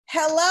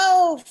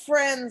Hello,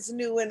 friends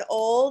new and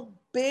old.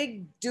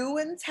 Big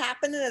doings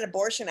happening at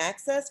Abortion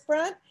Access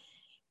Front.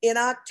 In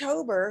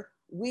October,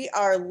 we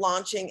are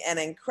launching an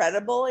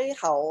incredibly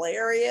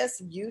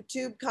hilarious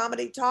YouTube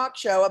comedy talk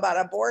show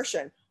about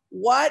abortion.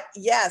 What?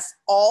 Yes,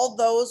 all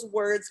those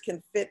words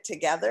can fit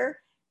together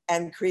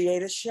and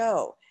create a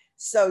show.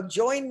 So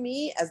join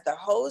me as the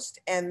host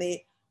and the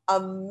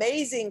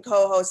amazing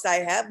co-host I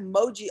have,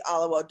 Moji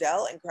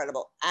Olive-Odell,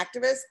 incredible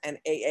activist and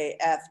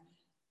AAF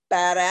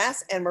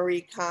badass, and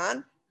Marie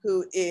Kahn,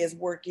 who is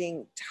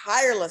working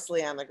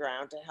tirelessly on the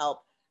ground to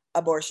help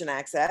abortion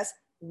access.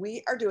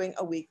 We are doing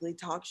a weekly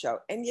talk show,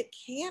 and you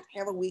can't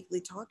have a weekly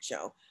talk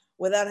show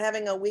without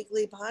having a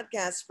weekly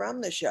podcast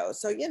from the show.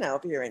 So,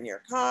 if you're in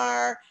your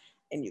car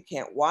and you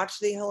can't watch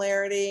the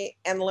hilarity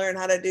and learn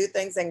how to do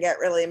things and get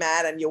really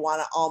mad and you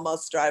want to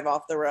almost drive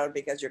off the road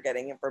because you're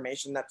getting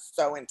information that's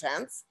so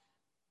intense,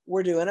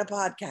 we're doing a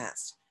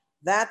podcast.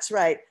 That's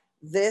right.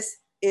 This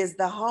is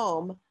the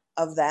home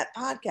of that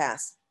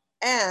podcast.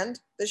 And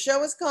the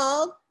show is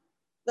called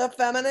the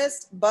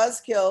Feminist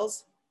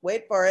Buzzkills,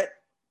 wait for it,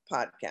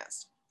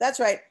 Podcast. That's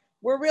right.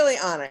 We're really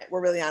on it.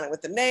 We're really on it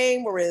with the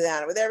name. We're really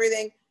on it with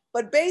everything.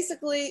 But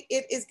basically,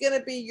 it is going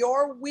to be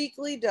your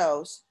weekly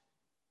dose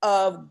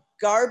of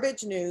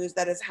garbage news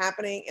that is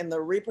happening in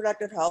the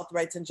reproductive health,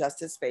 rights, and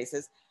justice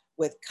spaces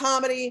with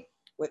comedy,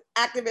 with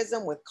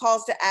activism, with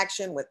calls to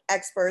action, with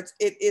experts.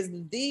 It is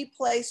the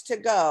place to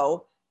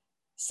go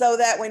so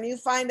that when you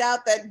find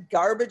out that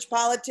garbage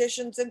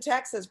politicians in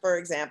Texas, for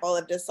example,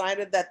 have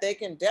decided that they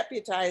can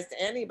deputize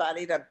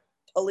anybody to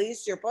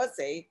police your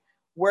pussy,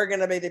 we're going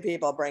to be the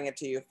people bring it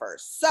to you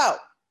first. So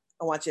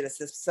I want you to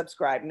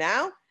subscribe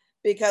now,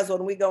 because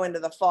when we go into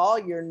the fall,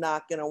 you're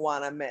not going to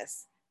want to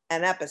miss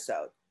an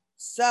episode.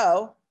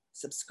 So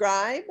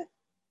subscribe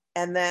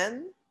and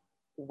then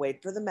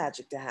wait for the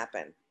magic to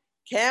happen.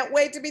 Can't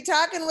wait to be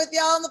talking with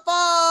y'all in the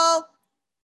fall.